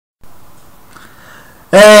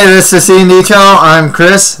Hey, this is C&D Channel. I'm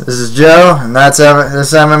Chris. This is Joe, and this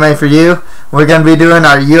is MMA for you. We're going to be doing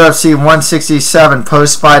our UFC 167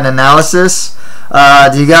 post-fight analysis.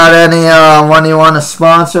 Do you got any one you want to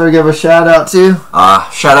sponsor or give a shout out to?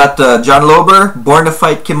 Shout out to John Lober, Born to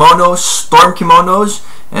Fight Kimonos, Storm Kimonos,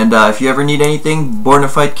 and if you ever need anything, Born to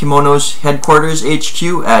Fight Kimonos headquarters HQ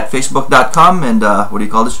at facebook.com, and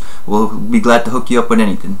we'll be glad to hook you up with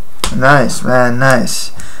anything. Nice, man,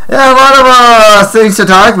 nice. Yeah, a lot of things to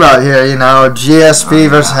talk about here, GSP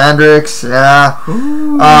versus Hendricks, yeah.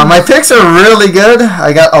 My picks are really good.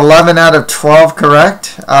 I got 11 out of 12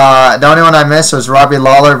 correct. The only one I missed was Robbie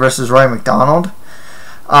Lawler versus Roy McDonald.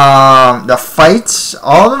 The fights,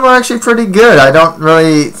 all of them are actually pretty good. I don't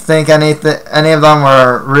really think any of them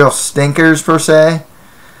were real stinkers per se.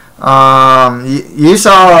 You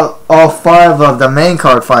saw all 5 of the main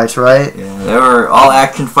card fights, right? Yeah, they were all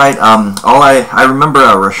action fight. I remember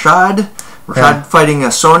Rashad fighting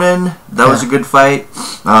Sonnen. That was a good fight.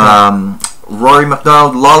 Rory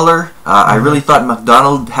McDonald Lawler. I really thought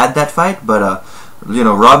McDonald had that fight, but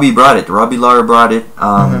Robbie brought it. Robbie Lawler brought it.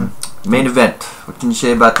 Main event. What can you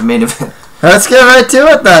say about the main event? Let's get right to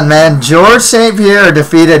it then, man. George St-Pierre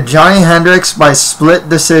defeated Johnny Hendricks by split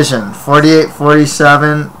decision.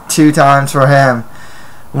 48-47, 2 times for him.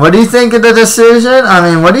 What do you think of the decision? I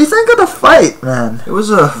mean, what do you think of the fight, man? It was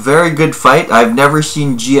a very good fight. I've never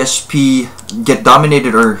seen GSP get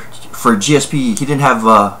dominated, or for GSP, he didn't have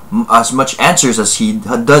as much answers as he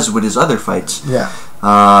does with his other fights. Yeah.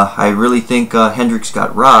 I really think Hendricks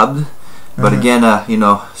got robbed. But again,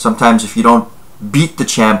 sometimes if you don't beat the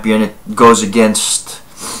champion, it goes against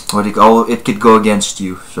it could go against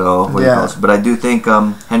you. So but I do think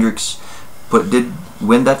Hendricks did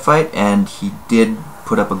win that fight, and he did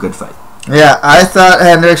put up a good fight. Yeah, I thought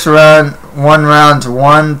Hendricks won rounds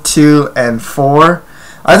 1, 2, and 4.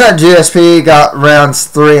 I thought GSP got rounds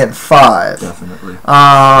 3 and 5. Definitely.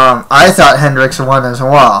 I thought Hendricks won as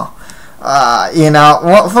well.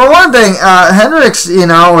 For one thing, Hendricks,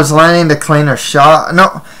 was landing the cleaner shot.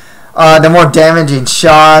 The more damaging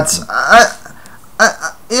shots. I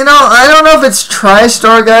don't know if it's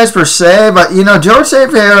TriStar guys per se, but George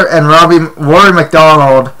St-Pierre and Rory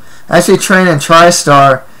McDonald actually train in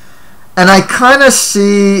TriStar, and I kind of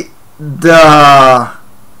see the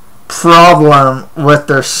problem with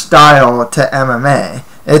their style to MMA.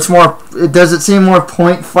 Does it seem more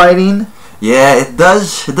point fighting? Yeah, it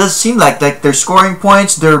does. It does seem like they're scoring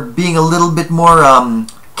points. They're being a little bit more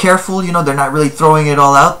careful. They're not really throwing it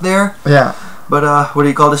all out there. Yeah. But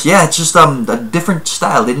Yeah, it's just a different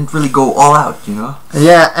style. They didn't really go all out.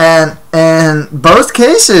 Yeah, and in both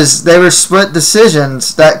cases they were split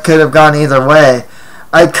decisions that could have gone either way.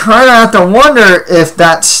 I kind of have to wonder if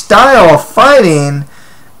that style of fighting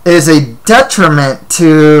is a detriment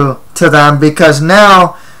to them, because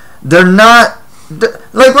now they're not.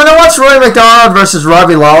 Like, when I watched Roy McDonald versus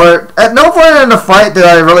Robbie Lawler, at no point in the fight did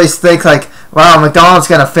I really think, wow, McDonald's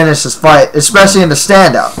going to finish this fight, especially in the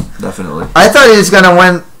stand-up. Definitely. I thought he was going to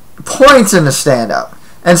win points in the stand-up.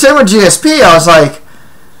 And same with GSP, I was like,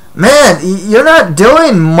 man, you're not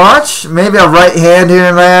doing much. Maybe a right hand here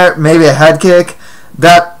and there, maybe a head kick.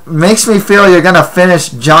 That makes me feel you're going to finish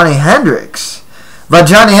Johnny Hendricks. But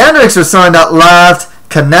Johnny Hendricks was throwing that left,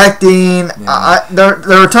 connecting. Yeah. There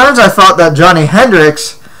were times I felt that Johnny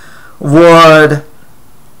Hendricks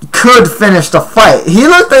could finish the fight. He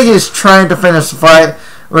looked like he was trying to finish the fight,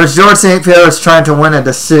 whereas George St-Pierre was trying to win a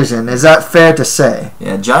decision. Is that fair to say?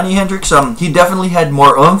 Yeah, Johnny Hendricks, he definitely had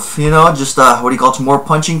more oomph, just more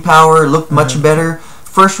punching power, looked much better.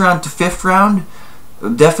 First round to 5th round,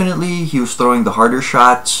 definitely he was throwing the harder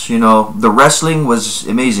shots. The wrestling was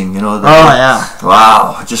amazing.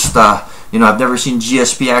 Wow, just I've never seen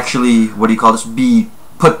GSP actually be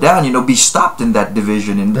put down. Be stopped in that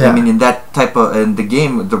division, and I mean in that type of in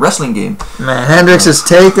the wrestling game. Man, Hendricks'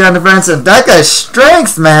 takedown defense, and that guy's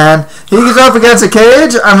strength, man. He gets up against a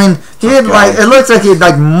cage. I mean, it looks like he'd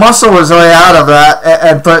muscle his way out of that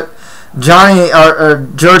and put Johnny or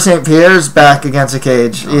George St-Pierre's back against a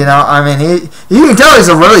cage. I mean, you can tell he's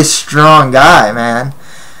a really strong guy, man.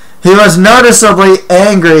 He was noticeably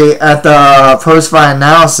angry at the post-fight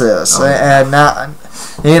analysis, and now,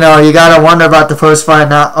 you gotta wonder about the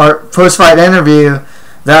post-fight interview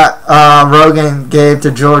that Rogan gave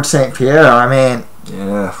to George St-Pierre. I mean,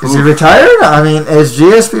 is he retired? I mean, is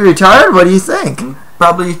GSP retired? What do you think?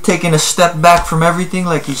 Probably taking a step back from everything,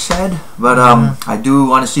 like he said, but I do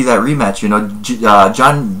want to see that rematch.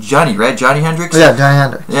 Johnny, right? Johnny Hendricks. Yeah, Johnny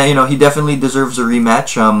Hendricks. Yeah, he definitely deserves a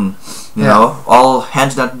rematch. All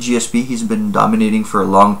hands down to GSP. He's been dominating for a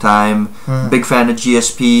long time. Big fan of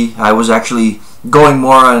GSP. I was actually going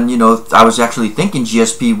more on, I was actually thinking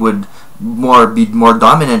GSP would be more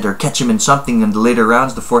dominant or catch him in something in the later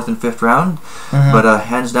rounds, the 4th and 5th round. But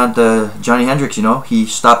hands down to Johnny Hendricks. He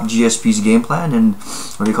stopped GSP's game plan, and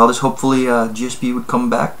hopefully GSP would come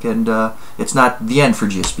back, and it's not the end for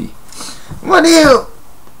GSP. What do you?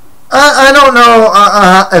 I don't know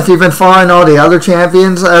if you've been following all the other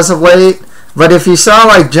champions as of late, but if you saw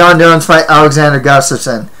like John Jones fight Alexander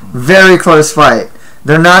Gustafsson, very close fight.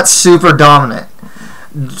 They're not super dominant.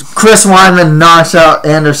 Chris Weidman knocks out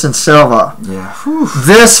Anderson Silva. Yeah.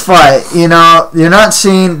 This fight, you're not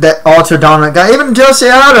seeing that ultra dominant guy. Even Jose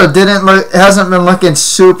Aldo hasn't been looking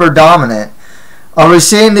super dominant. Are we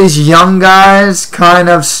seeing these young guys kind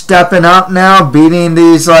of stepping up now, beating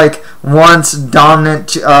these like once dominant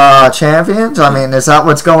champions? I mean, is that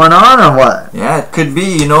what's going on or what? Yeah, it could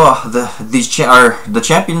be. The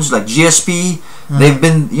champions like GSP. They've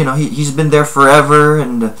been, he's been there forever,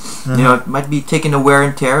 and it might be taking a wear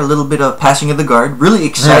and tear, a little bit of passing of the guard. Really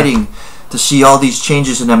exciting to see all these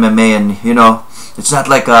changes in MMA, and it's not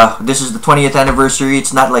like this is the 20th anniversary.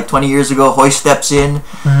 It's not like 20 years ago. Hoy steps in.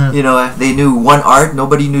 They knew one art.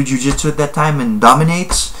 Nobody knew jiu-jitsu at that time, and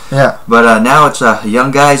dominates. Yeah. But now it's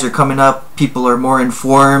young guys are coming up. People are more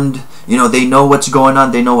informed. They know what's going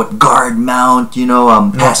on. They know what guard, mount,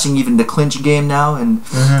 passing, even the clinch game now. And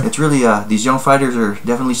it's really, these young fighters are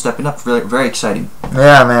definitely stepping up. Very, very exciting.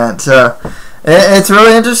 Yeah, man. So, it's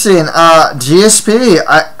really interesting. GSP,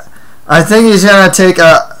 I think he's going to take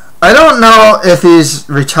I don't know if he's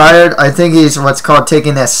retired. I think he's what's called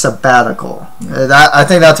taking a sabbatical. I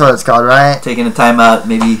think that's what it's called, right? Taking a time out,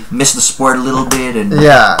 maybe miss the sport a little bit and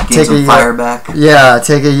gain some fire back. Yeah,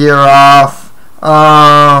 take a year off.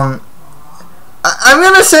 I'm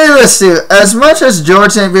going to say this, too. As much as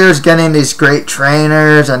George St-Pierre is getting these great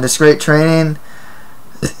trainers and this great training,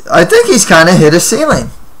 I think he's kind of hit a ceiling.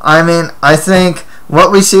 I mean, I think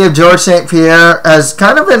what we see of George St-Pierre has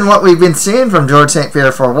kind of been what we've been seeing from George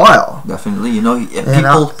St-Pierre for a while. Definitely.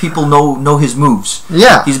 People know his moves.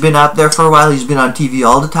 Yeah. He's been out there for a while. He's been on TV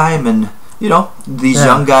all the time, and these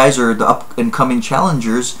young guys or the up-and-coming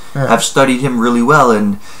challengers have studied him really well,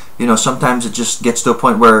 and sometimes it just gets to a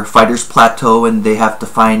point where fighters plateau and they have to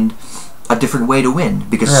find a different way to win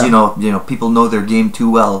because people know their game too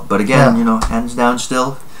well. But again, hands down,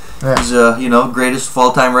 still he's greatest of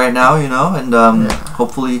all time right now. And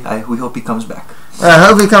hopefully, we hope he comes back. I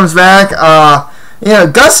hope he comes back.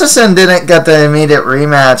 Gustafsson didn't get the immediate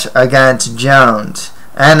rematch against Jones,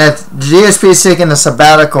 and if GSP is taking a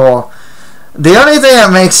sabbatical, the only thing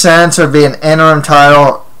that makes sense would be an interim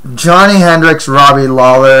title. Johnny Hendricks, Robbie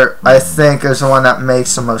Lawler, I think is the one that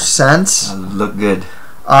makes the most sense. Look good.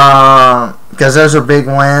 Because those are big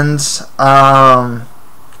wins. I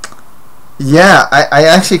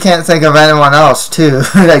actually can't think of anyone else, too.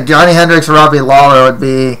 Like, Johnny Hendricks, Robbie Lawler would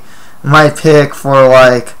be my pick for,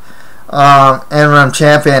 like, interim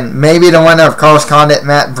champion. Maybe the winner of Carlos Condit,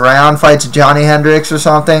 Matt Brown, fights Johnny Hendricks or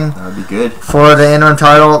something. That would be good. For the interim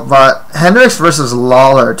title. But Hendricks versus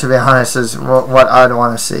Lawler, to be honest, is what I'd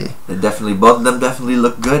want to see. Both of them definitely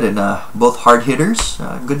look good, and both hard hitters.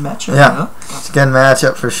 Good matchup. Yeah, it's a good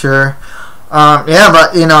matchup for sure. But,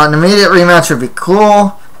 an immediate rematch would be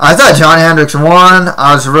cool. I thought Johnny Hendricks won.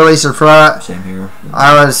 I was really surprised. Same here.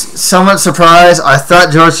 I was somewhat surprised. I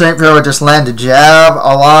thought George St-Pierre would just land a jab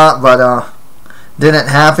a lot, but didn't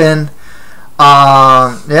happen.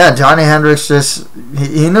 Johnny Hendricks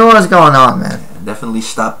he knew what was going on, man. Definitely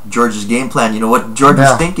stopped George's game plan. What George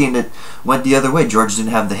was thinking, it went the other way. George didn't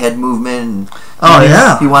have the head movement.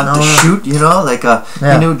 And he wanted to shoot. He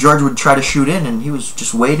knew George would try to shoot in, and he was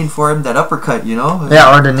just waiting for him that uppercut.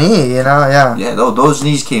 Yeah, or the knee. Yeah, those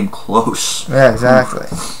knees came close. Yeah, exactly.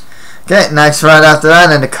 Okay, next fight after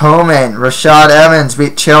that in the co-main, Rashad Evans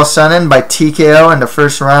beat Chael Sonnen by TKO in the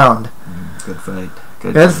first round. Good fight.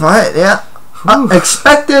 Good fight. Yeah.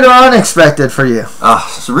 Expected or unexpected for you?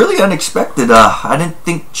 It's really unexpected. I didn't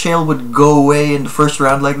think Chael would go away in the first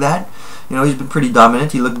round like that. He's been pretty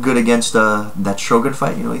dominant. He looked good against that Shogun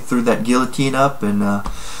fight. He threw that guillotine up, and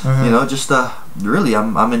really,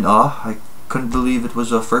 I'm in awe. I couldn't believe it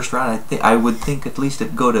was a first round. I would think at least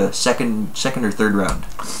it'd go to second or third round.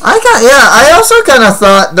 I also kind of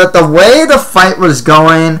thought that the way the fight was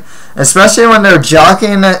going, especially when they're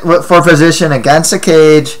jockeying for position against the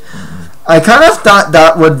cage. I kind of thought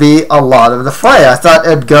that would be a lot of the fight. I thought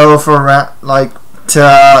it'd go for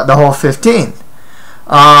to the whole 15.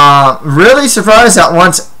 Really surprised that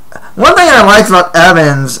once. One thing I liked about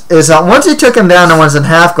Evans is that once he took him down and was in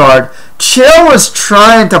half guard, Chael was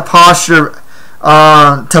trying to posture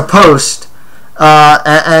to post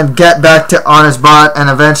and get back on his butt, and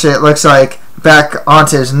eventually it looks like back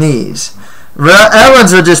onto his knees.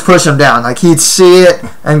 Evans would just push him down. Like, he'd see it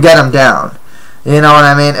and get him down. You know what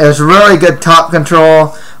I mean? It was really good top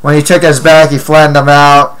control. When he took his back, he flattened him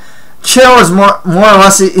out. Chael was more or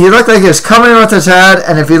less, he looked like he was coming with his head,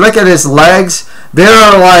 and if you look at his legs, they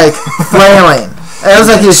were like flailing. It was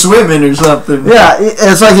like he's swimming or something. Yeah,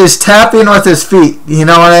 it's like he's tapping with his feet. You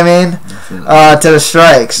know what I mean? To the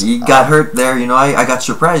strikes. He got hurt there. You know, I got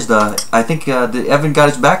surprised. I think Evan got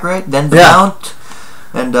his back right, then the mount.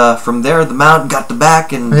 And from there, the mount got the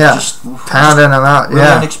back and just pounding him out. Really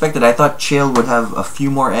unexpected. I thought Chael would have a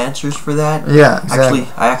few more answers for that. Yeah, exactly.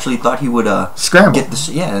 I actually thought he would scramble. Get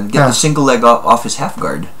the single leg off his half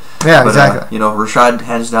guard. Yeah, exactly. You know, Rashad,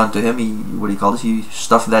 hands down to him. He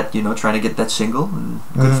stuffed that. You know, trying to get that single. And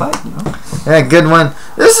good fight. You know. Yeah, good one.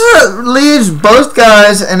 This leaves both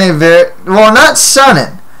guys in a not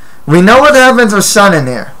Sonnen. We know what happens with Sonnen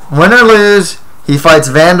here. Win or lose. He fights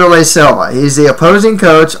Vanderlei Silva. He's the opposing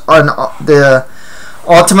coach on the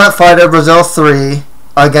Ultimate Fighter Brazil 3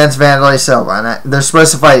 against Vanderlei Silva. And they're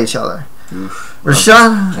supposed to fight each other.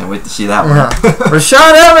 Rashad... Can't wait to see that one.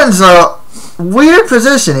 Rashad Evans, though, weird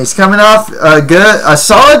position. He's coming off a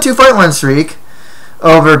solid 2-fight win streak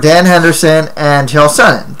over Dan Henderson and Chael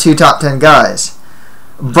Sonnen, 2 top 10 guys.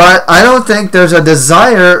 But I don't think there's a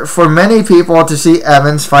desire for many people to see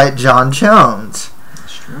Evans fight John Jones.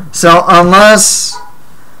 So unless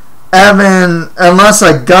like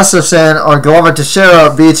Gustafsson or Glover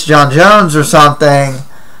Teixeira beats John Jones or something,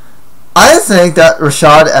 I think that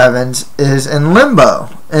Rashad Evans is in limbo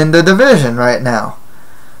in the division right now.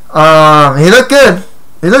 He looked good.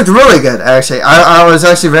 He looked really good, actually. I was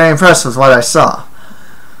actually very impressed with what I saw.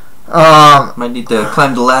 Might need to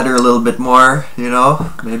climb the ladder a little bit more, you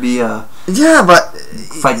know? Maybe but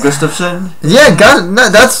fight Gustafsson. Yeah,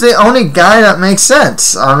 that's the only guy that makes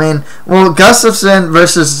sense. I mean, well, Gustafsson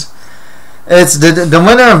versus it's the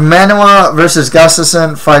winner of Manuwa versus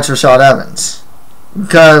Gustafsson fights Rashad Evans,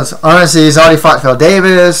 because honestly, he's already fought Phil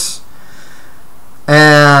Davis,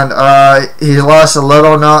 and he lost a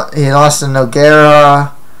little. He lost to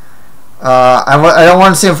Nogueira. I don't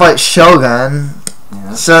want to see him fight Shogun.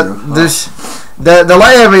 Yeah, so there's. The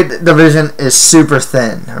light heavyweight division is super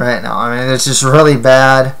thin right now. I mean, it's just really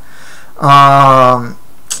bad. I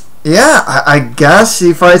guess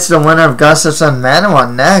he fights the winner of Gustafsson Manuwa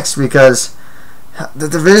next, because the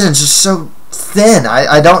division's just so thin.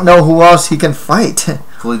 I don't know who else he can fight.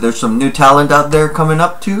 Hopefully there's some new talent out there coming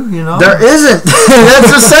up too, you know? There isn't.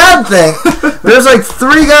 That's the sad thing. There's like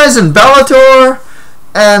 3 guys in Bellator,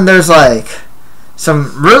 and there's like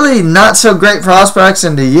some really not so great prospects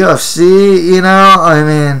in the UFC, you know? I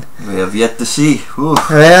mean, we have yet to see. Ooh.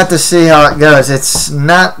 We have to see how it goes. It's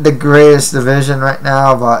not the greatest division right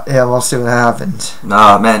now, but yeah, we'll see what happens.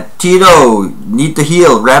 Nah, man. Tito, need to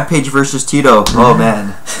heal. Rampage versus Tito. Oh,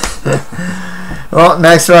 man. Well,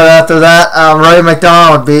 next right after that, Roy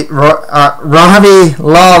McDonald beat Robbie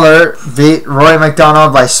Lawler beat Roy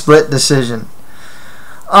McDonald by split decision.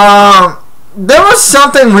 There was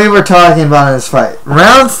something we were talking about in this fight.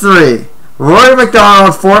 Round 3, Roy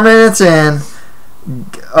McDonald, 4 minutes in,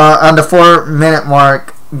 on the 4-minute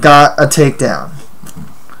mark, got a takedown.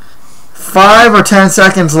 5 or 10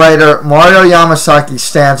 seconds later, Mario Yamasaki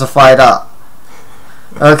stands the fight up.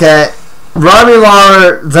 Okay, Robbie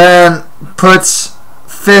Lawler then puts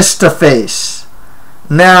fist to face.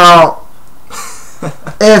 Now,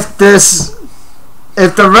 if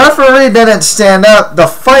the referee didn't stand up the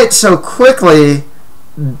fight so quickly,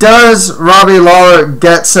 does Robbie Lawler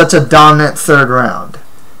get such a dominant 3rd round?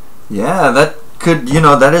 Yeah, that could,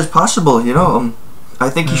 that is possible, I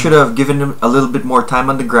think he should have given him a little bit more time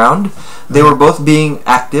on the ground. They were both being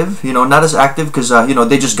active, not as active because,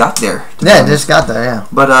 they just got there. Yeah, just got there, yeah.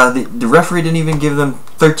 But the referee didn't even give them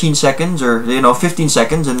 13 seconds or, 15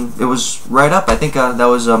 seconds, and it was right up. I think that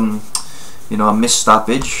was, a missed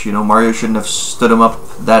stoppage. Mario shouldn't have stood him up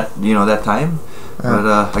that time.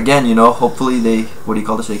 But again, hopefully they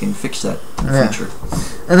can fix that in the future.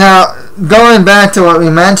 And now going back to what we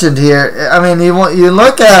mentioned here, I mean, you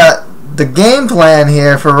look at the game plan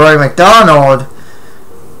here for Roy McDonald.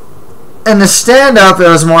 In the stand-up, it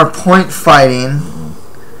was more point fighting.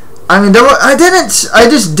 I mean, I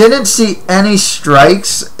just didn't see any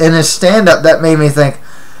strikes in his stand-up that made me think,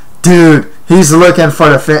 dude, he's looking for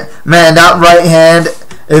the man. That right hand,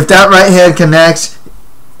 if that right hand connects,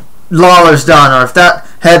 Lawler's done. Or if that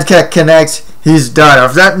head kick connects, he's done. Or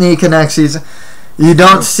if that knee connects, you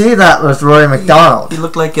don't see that with Roy McDonald. He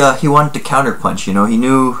looked like he wanted to counterpunch. He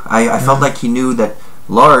knew. I felt like he knew that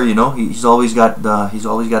Lawler, you know, he's always got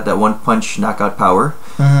that one punch knockout power.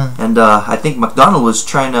 And I think McDonald was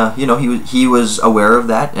trying to, you know, he was aware of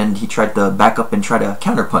that, and he tried to back up and try to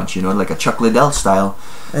counter punch, you know, like a Chuck Liddell style.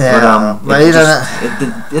 Yeah, but it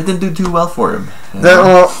didn't do too well for him.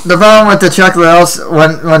 The problem with the Chuck Liddells,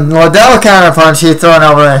 when Liddell counter punch, he'd throw an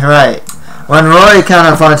overhand right. When Roy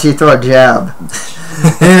counter punch, he'd throw a jab.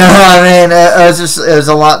 You know what I mean? It was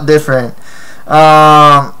a lot different.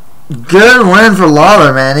 Good win for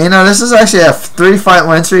Lawler, man. You know, this is actually a 3-fight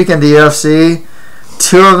win streak in the UFC.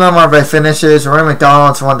 2 of them are by finishes. Roy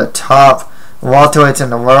McDonald's one of the top welterweights in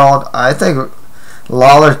the world. I think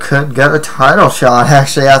Lawler could get a title shot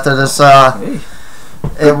actually after this. Good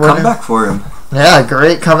comeback for him. Yeah,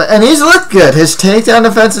 great comeback, and he's looked good. His takedown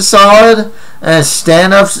defense is solid, and his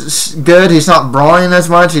stand-up's good. He's not brawling as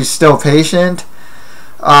much. He's still patient.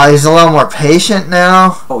 He's a little more patient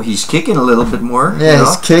now. Oh, he's kicking a little bit more. Yeah,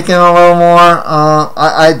 he's kicking a little more.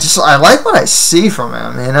 I like what I see from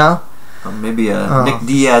him. You know. Maybe a Nick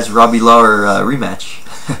Diaz, Robbie Lawler rematch.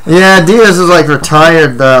 Yeah, Diaz is like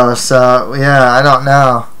retired though, so yeah, I don't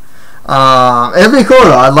know. It'd be cool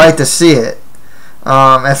though. I'd like to see it.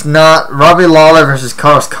 If not, Robbie Lawler versus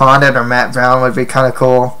Carlos Condit or Matt Brown would be kind of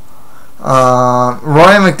cool.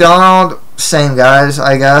 Roy McDonald, same guys,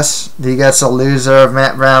 I guess. He gets a loser of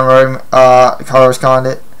Matt Brown, Carlos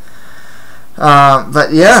Condit.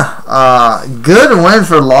 But yeah, good win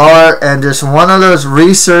for Lawler, and just one of those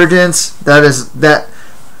resurgence that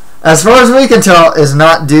as far as we can tell, is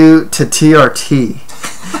not due to TRT.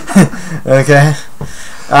 Okay.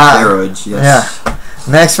 Steroids, yes. Yeah.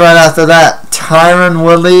 Next fight after that, Tyron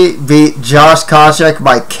Woodley beat Josh Koscheck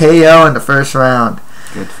by KO in the first round.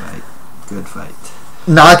 Good fight. Good fight.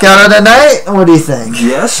 Knockout of the night? What do you think?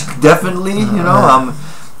 Yes, definitely. You know,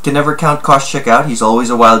 can never count Koscheck out. He's always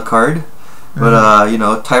a wild card. But you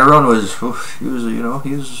know, Tyrone was what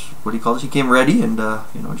do you call this? He came ready and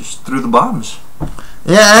just threw the bombs.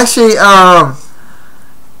 Yeah, actually,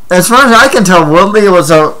 as far as I can tell, Woodley was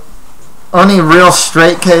a only real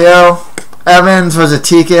straight KO. Evans was a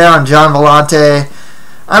TKO, and John Vellante,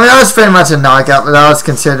 I mean, that was pretty much a knockout, but that was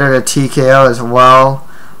considered a TKO as well.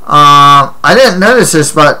 I didn't notice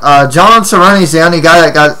this, but John Cerrone's the only guy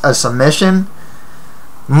that got a submission.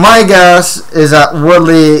 My guess is that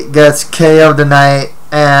Woodley gets KO of the night,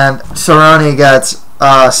 and Cerrone gets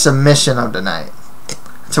submission of the night.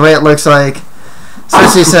 That's the way it looks like.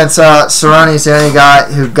 Especially since Cerrone's the only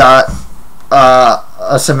guy who got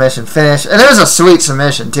a submission finish. And it was a sweet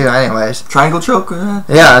submission, too, anyways. Triangle choke?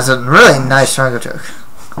 Yeah, it's a really nice triangle choke.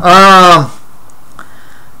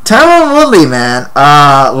 Tyron Woodley, man.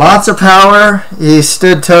 Lots of power. He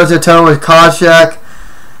stood toe-to-toe with Koscheck.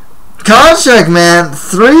 Koscheck, man,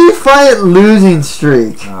 3-fight losing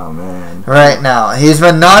streak. Oh, man. Right now. He's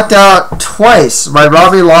been knocked out twice by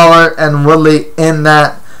Robbie Lawler and Woodley in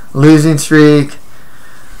that losing streak.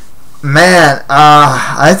 Man,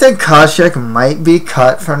 I think Koscheck might be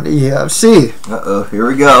cut from the UFC. Uh-oh, here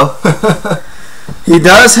we go. He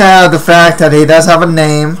does have the fact that he does have a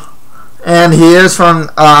name, and he is from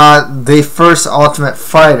the first Ultimate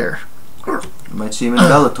Fighter. Might see him in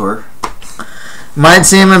Bellator. Might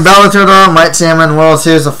see him in Bellator, though. Might see him in World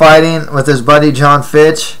Series of Fighting with his buddy John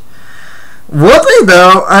Fitch. Woodley,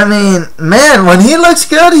 though, I mean, man, when he looks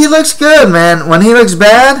good, man. When he looks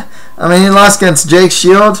bad, I mean, he lost against Jake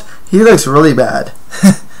Shields. He looks really bad.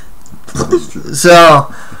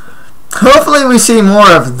 So, hopefully we see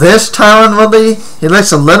more of this Tyron Woodley. He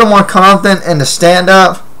looks a little more confident in the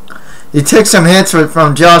stand-up. He took some hits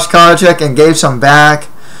from Josh Koscheck and gave some back.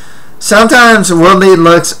 Sometimes Woodley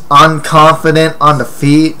looks unconfident on the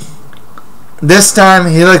feet. This time,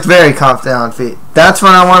 he looked very confident on feet. That's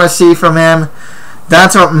what I want to see from him.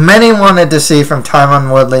 That's what many wanted to see from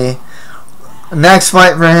Tyron Woodley. Next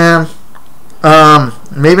fight for him,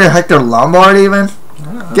 maybe Hector Lombard even.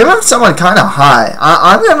 Give him someone kind of high.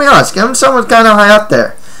 I'm going to be honest. Give him someone kind of high up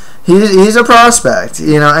there. He's a prospect,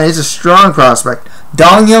 and he's a strong prospect.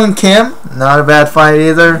 Dong Hyun Kim, not a bad fight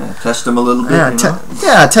either. Yeah, test him a little bit.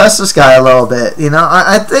 Test this guy a little bit.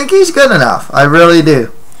 I think he's good enough. I really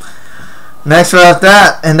do. Next right after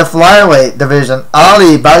that, in the flyweight division,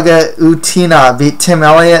 Ali Bagautina beat Tim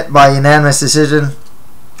Elliott by unanimous decision.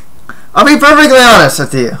 I'll be perfectly honest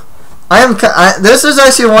with you. This is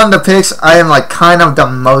actually one of the picks I am kind of the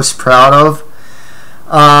most proud of.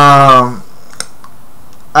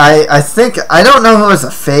 I think, I don't know who was the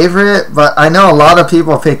favorite, but I know a lot of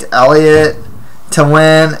people picked Elliott to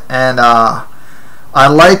win, and I've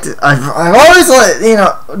always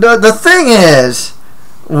the thing is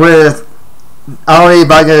with Ali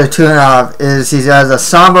Bagautinov is he has a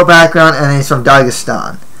Sambo background and he's from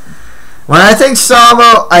Dagestan, When I think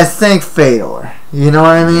Sabo, I think Fedor. You know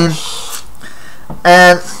what I mean?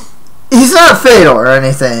 And he's not Fedor or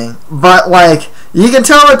anything, but like you can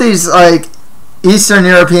tell with these like Eastern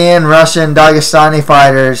European, Russian, Dagestani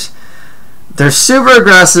fighters, they're super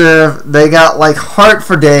aggressive. They got like heart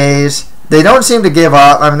for days. They don't seem to give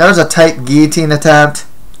up. I mean, there was a tight guillotine attempt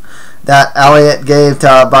that Elliott gave to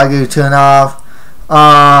Bagutunov.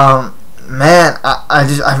 Man,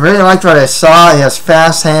 I really liked what I saw. He has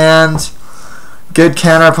fast hands, good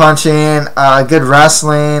counter punching, good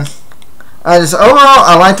wrestling. Overall,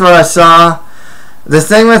 I liked what I saw. The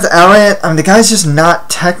thing with Elliott, I mean, the guy's just not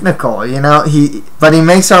technical, you know. But he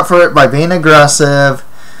makes up for it by being aggressive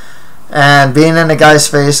and being in the guy's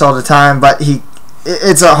face all the time. But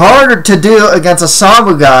it's harder to do against a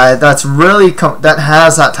Sabo guy that's really that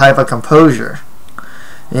has that type of composure.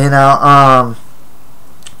 You know,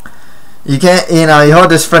 you can't, you know, you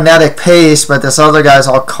hold this frenetic pace, but this other guy's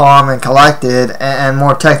all calm and collected and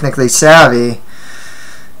more technically savvy.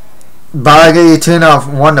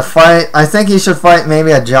 Bagutunov won the fight. I think he should fight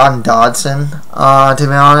maybe a John Dodson, to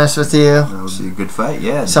be honest with you. That would be a good fight,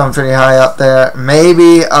 yeah. Someone pretty high up there.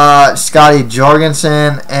 Maybe Scotty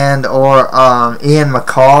Jorgensen and or Ian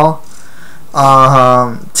McCall.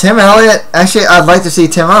 Tim Elliott. Actually, I'd like to see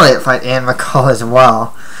Tim Elliott fight Ian McCall as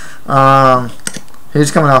well.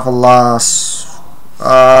 He's coming off a loss.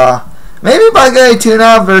 Maybe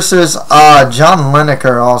Bagutunov versus John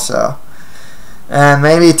Lineker also. And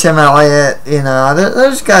maybe Tim Elliott, you know,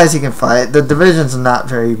 there's guys he can fight. The division's not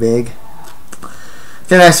very big.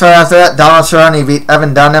 Okay, next fight after that, Donald Cerrone beat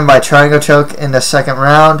Evan Dunham by triangle choke in the second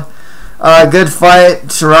round. Good fight.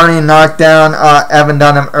 Cerrone knocked down Evan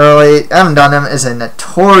Dunham early. Evan Dunham is a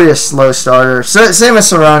notorious slow starter. Same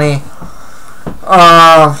as Cerrone.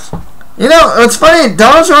 You know, it's funny,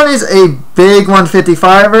 Donald Cerrone is a big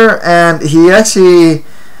 155er, and he actually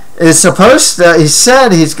is supposed to, he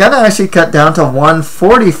said he's going to actually cut down to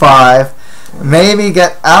 145, maybe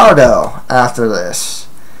get Aldo after this.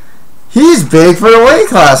 He's big for the weight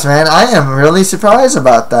class, man. I am really surprised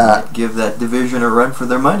about that. Give that division a run for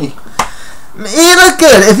their money. He looked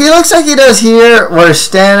good. If he looks like he does here, where his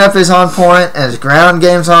stand-up is on point and his ground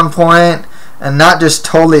game's on point, and not just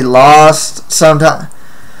totally lost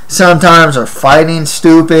sometimes or fighting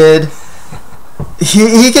stupid,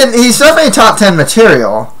 he's definitely top 10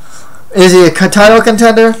 material. Is he a title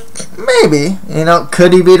contender? Maybe. You know,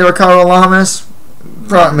 could he beat Ricardo Lamas?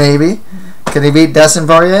 Maybe. Could he beat Dustin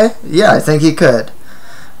Poirier? Yeah, I think he could.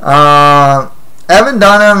 Evan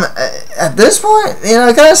Dunham, at this point, you know,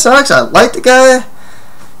 it kind of sucks. I like the guy.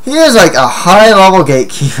 He is like a high-level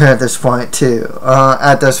gatekeeper at this point, too.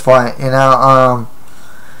 You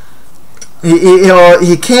know,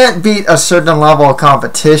 he can't beat a certain level of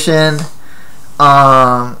competition.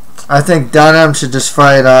 I think Dunham should just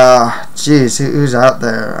fight, who's out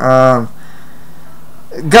there?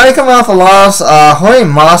 Guy coming off a loss, Jorge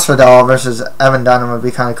Masvidal versus Evan Dunham would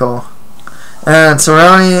be kind of cool. And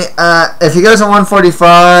Cerrone, if he goes to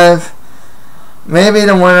 145, maybe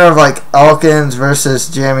the winner of like Elkins versus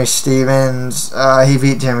Jeremy Stevens. He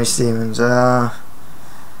beat Jeremy Stevens. Who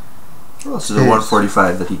else is a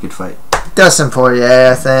 145 that he could fight? Dustin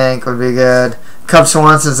Poirier, I think, would be good. Cub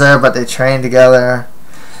Swanson's there, but they train together.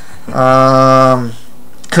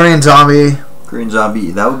 Korean Zombie.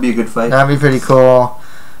 That would be a good fight. That'd be pretty cool.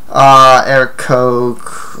 Eric Koch.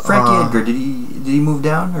 Frankie Edgar, did he move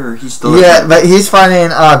down or he's still? Yeah, but he's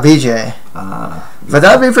fighting BJ. But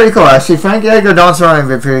that'd be pretty cool. Actually, Frankie Edgar, Don Cerrone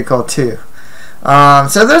would be pretty cool too.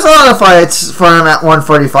 So there's a lot of fights for him at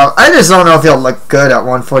 145. I just don't know if he'll look good at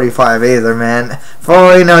 145 either, man. For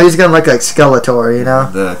all you know, he's gonna look like Skeletor, you know.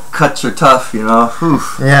 The cuts are tough, you know.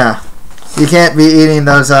 Oof. Yeah. You can't be eating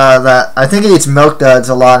those, that... I think he eats Milk Duds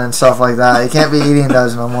a lot and stuff like that. You can't be eating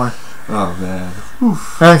those no more. Oh, man.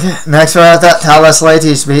 Oof. Okay, next we're at that. Talis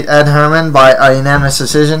Leites beat Ed Herman by a unanimous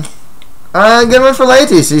decision. Good one for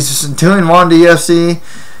Leites. He's 2-1 to UFC.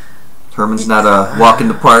 Herman's not a walk in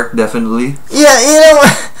the park, definitely. Yeah, you know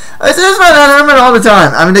what? I say this about Ed Herman all the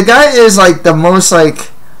time. I mean, the guy is, like, the most,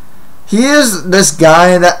 like... He is this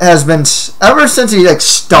guy that has been... Ever since he, like,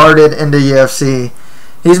 started into UFC...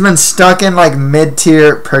 He's been stuck in like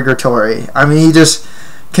mid-tier purgatory. I mean, he just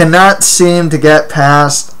cannot seem to get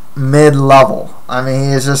past mid-level. I mean,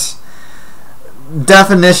 he is just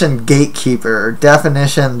definition gatekeeper,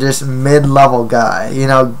 definition just mid-level guy. You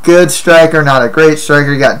know, good striker, not a great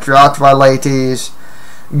striker. He got dropped by Leites.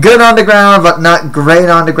 Good on the ground, but not great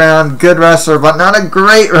on the ground. Good wrestler, but not a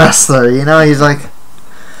great wrestler. You know, he's like...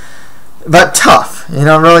 But tough, you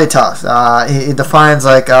know, really tough. He defines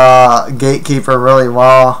like gatekeeper really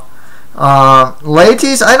well.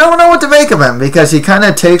 Leites, I don't know what to make of him because he kind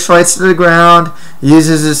of takes fights to the ground,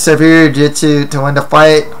 uses his superior jiu-jitsu to win the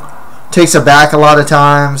fight, takes it back a lot of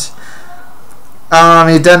times.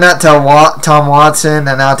 He's done that to Tom Watson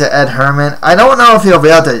and now to Ed Herman. I don't know if he'll be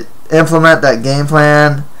able to implement that game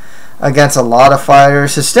plan against a lot of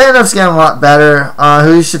fighters. His stand-up's getting a lot better.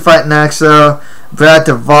 Who he should fight next, though? Brad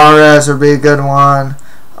Tavares would be a good one.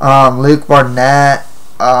 Luke Barnett.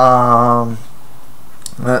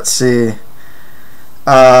 Let's see.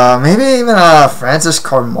 Maybe even Francis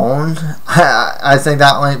Carmone. I think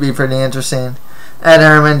that might be pretty interesting. Ed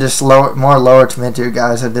Herman, just more lower to mid-tier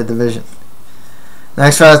guys of the division.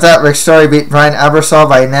 Next fight after that, Rick Story beat Brian Ebersol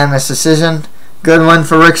by unanimous decision. Good win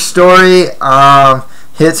for Rick Story.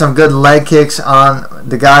 Hit some good leg kicks on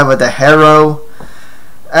the guy with the harrow.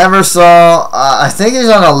 Ebersol, I think he's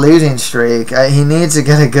on a losing streak. He needs to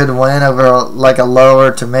get a good win over like a lower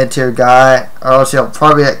to mid-tier guy, or else he'll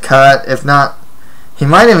probably get cut. If not, he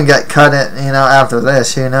might even get cut after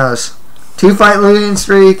this. Who knows? 2-fight losing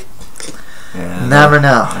streak. Yeah, never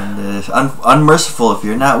know. And it's unmerciful if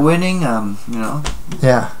you're not winning.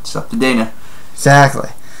 Yeah, it's up to Dana. Exactly.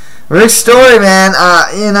 Rick Story, man.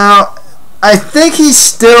 I think he's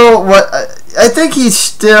still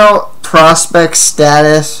prospect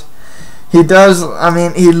status. He does. I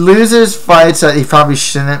mean, he loses fights that he probably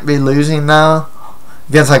shouldn't be losing now,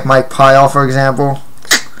 against like Mike Pyle, for example.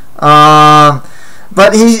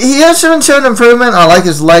 But he has shown improvement. I like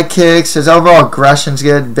his leg kicks. His overall aggression's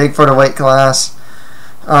good. Big for the weight class.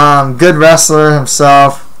 Good wrestler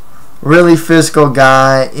himself. Really physical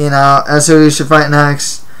guy. That's who he should fight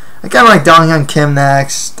next. I kind of like Dong Hyun Kim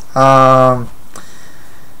next.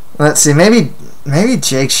 Let's see. Maybe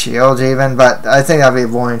Jake Shields even, but I think that'd be a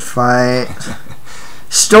boring fight.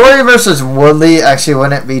 Story versus Woodley actually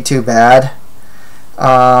wouldn't be too bad.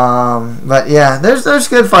 But yeah, there's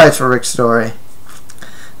good fights for Rick Story.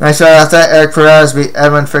 Next fight after that, Eric Perez beat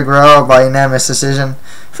Edwin Figueroa by unanimous decision.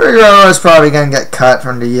 Figueroa is probably going to get cut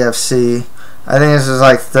from the UFC. I think this is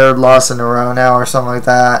like third loss in a row now or something like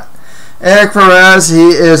that. Eric Perez, he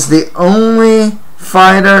is the only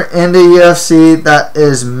fighter in the UFC that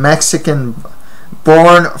is Mexican,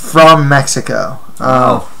 born from Mexico.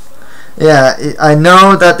 Yeah, I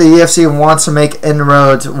know that the UFC wants to make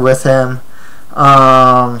inroads with him.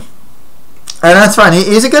 And that's fine.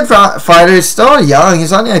 He's a good fighter. He's still young.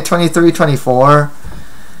 He's only like 23, 24.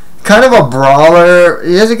 Kind of a brawler.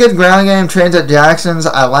 He has a good ground game. Trains at Jackson's.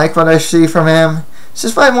 I like what I see from him. He's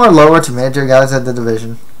just fighting more lower to major guys at the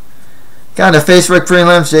division. Got to face Rick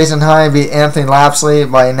prelims. Jason High beat Anthony Lapsley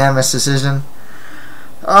by unanimous decision.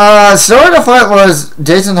 Story of the fight was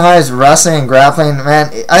Jason High's wrestling and grappling.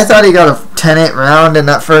 Man, I thought he got a 10-8 round in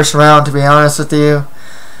that first round, to be honest with you.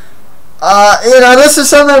 This is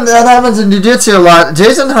something that happens in jiu-jitsu a lot.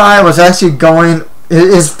 Jason High was actually going...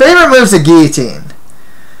 His favorite move is the guillotine.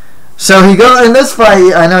 So he goes... In this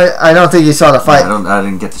fight, I don't think you saw the fight. I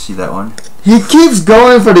didn't get to see that one. He keeps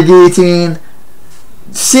going for the guillotine.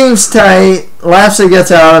 Seems tight. Lapsley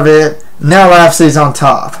gets out of it. Now Lapsley's on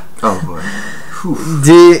top. Oh, boy.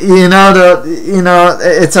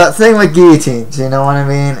 It's a thing with guillotines. You know what I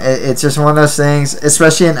mean? It's just one of those things,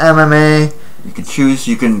 especially in MMA. You can choose.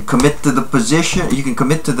 You can commit to the position. You can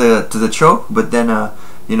commit to the choke, but then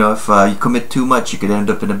if you commit too much, you could end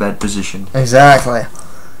up in a bad position. Exactly.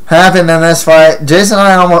 Happened in this fight. Jason and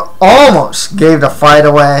I almost gave the fight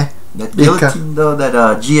away. That guillotine though that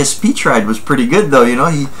GSP tried was pretty good though. He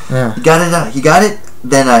got it out. He got it.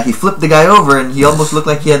 Then he flipped the guy over, and he almost looked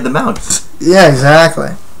like he had the mount. Yeah,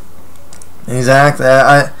 exactly.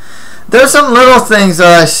 There's some little things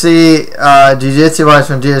that I see jiu-jitsu wise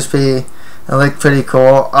from GSP. It looked pretty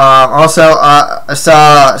cool. Also,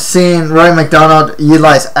 I seen Roy McDonald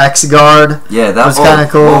utilize X guard. Yeah, that was kind of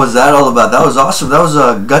cool. What was that all about? That was awesome. That was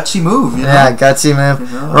a gutsy move. Yeah, gutsy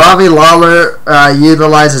move. Robbie Lawler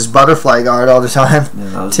utilizes butterfly guard all the time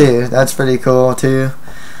too. That's pretty cool too.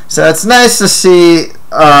 So it's nice to see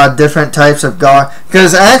different types of guard,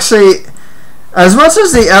 because actually, as much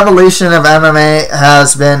as the evolution of MMA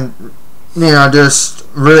has been, just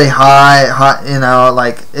really high,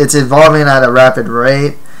 like it's evolving at a rapid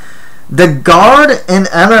rate, the guard in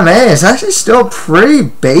MMA is actually still pretty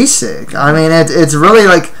basic. I mean, it's really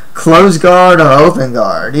like closed guard or open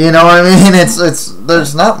guard. You know what I mean?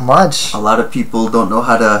 There's not much. A lot of people don't know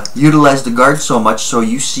how to utilize the guard so much, so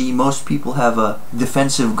you see most people have a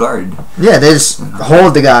defensive guard. Yeah, they just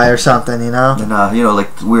hold the guy or something, And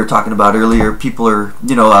like we were talking about earlier, people are,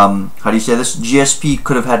 how do you say this? GSP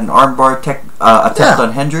could have had an armbar attempt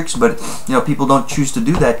on Hendricks, but people don't choose to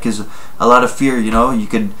do that because a lot of fear. You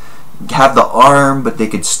could have the arm, but they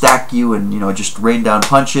could stack you and just rain down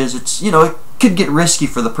punches. It's it could get risky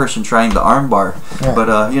for the person trying the armbar. Yeah. But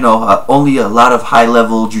only a lot of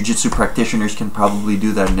high-level jiu-jitsu practitioners can probably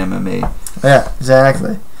do that in MMA. Yeah,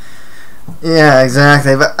 exactly. Yeah,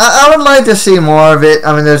 exactly. But I would like to see more of it.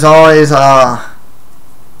 I mean, there's always a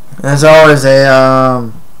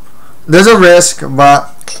risk,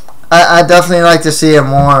 but I definitely like to see a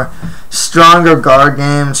more stronger guard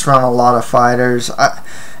games from a lot of fighters.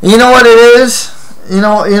 You know what it is? You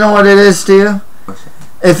know what it is, Stu?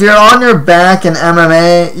 If you're on your back in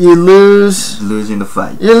MMA, you lose. Losing the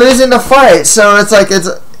fight. You're losing the fight. So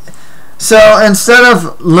so instead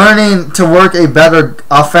of learning to work a better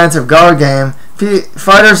offensive guard game,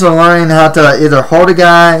 fighters are learning how to either hold a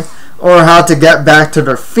guy or how to get back to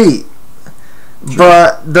their feet. Sure.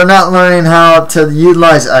 But they're not learning how to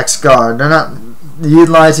utilize X guard. They're not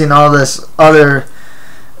utilizing all this other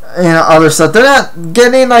stuff. They're not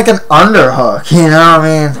getting like an underhook.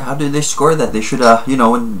 How do they score that? They should,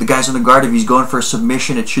 when the guy's on the guard, if he's going for a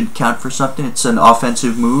submission, it should count for something. It's an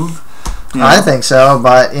offensive move. I think so,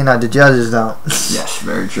 but the judges don't. Yes,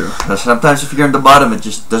 very true. Sometimes if you're on the bottom, it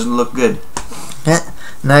just doesn't look good. Yeah.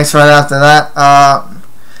 Next fight after that,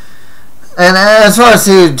 and as far as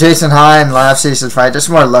Jason High and last season's fight, just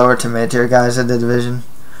more lower to mid-tier guys in the division.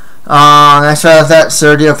 Next fight after that,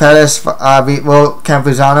 Sergio Pettis beat Will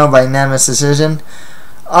Campuzano by unanimous decision.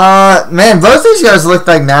 Man, both these guys looked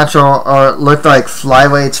like looked like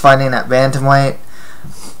flyweights fighting at bantamweight.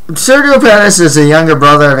 Sergio Pettis is a younger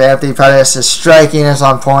brother of Anthony Pettis. His striking is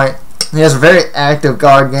on point. He has a very active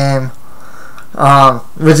guard game,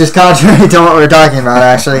 which is contrary to what we're talking about,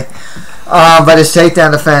 actually. But his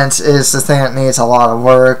takedown defense is the thing that needs a lot of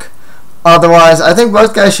work. Otherwise, I think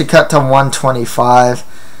both guys should cut to 125.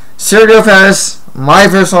 Sergio Pettis, my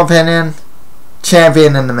personal opinion,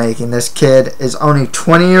 champion in the making. This kid is only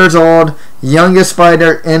 20 years old, youngest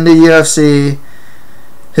fighter in the UFC.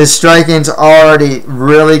 His striking's already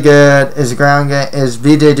really good. His ground game, his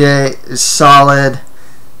BJJ is solid.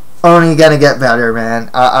 Only gonna get better, man.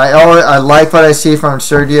 I like what I see from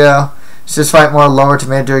Sergio. He's just fight more lower to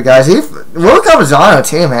mid-tier guys. Will Campuzano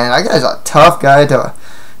too, man. That guy's a tough guy to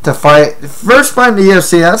fight. First fight in the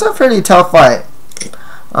UFC, that's a pretty tough fight.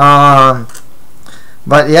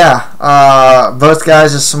 But yeah, both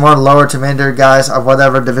guys are some more lower to mid-tier guys of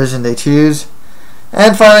whatever division they choose.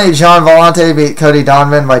 And finally, John Volante beat Cody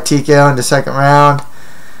Donovan by TKO in the second round.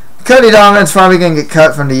 Cody Donovan's probably going to get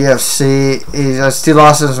cut from the UFC. He has 2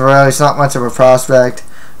 losses in a row. He's not much of a prospect.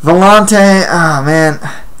 Volante, man,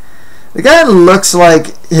 the guy looks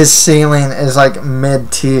like his ceiling is like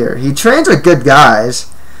mid-tier. He trains with good guys.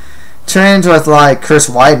 Trains with like Chris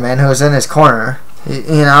Weidman, who's in his corner.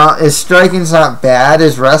 His striking's not bad.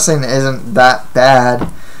 His wrestling isn't that bad.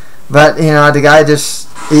 But, the guy just,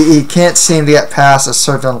 he can't seem to get past a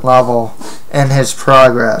certain level in his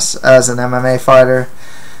progress as an MMA fighter.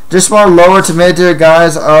 Just more lower to mid-tier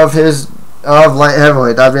guys of light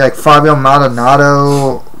heavyweight. That'd be like Fabio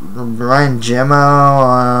Maldonado, Ryan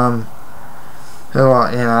Jimmo,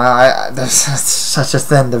 there's such a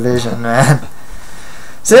thin division, man.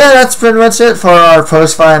 So yeah, that's pretty much it for our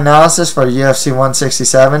post-fight analysis for UFC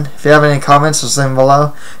 167. If you have any comments, just leave them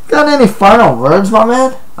below. Got any final words, my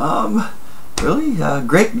man? Really,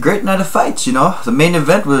 great night of fights. The main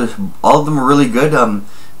event was, all of them were really good. A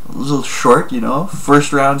little short,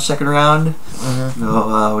 first round, second round.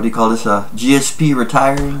 Mm-hmm. What do you call this? GSP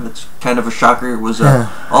retiring. That's kind of a shocker. It was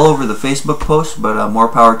all over the Facebook post, but more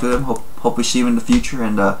power to him. Hope we see him in the future,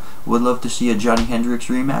 and would love to see a Johnny Hendricks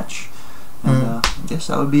rematch. And I guess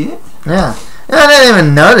that would be it. Yeah, I didn't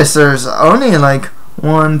even notice there's only like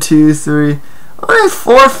 1, 2, 3, only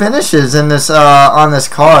 4 finishes in this on this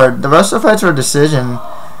card. The rest of the fights were decision.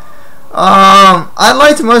 I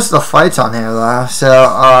liked most of the fights on here though, so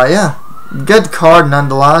yeah, good card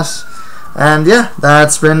nonetheless. And yeah,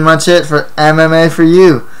 that's pretty much it for MMA for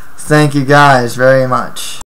you. Thank you guys very much.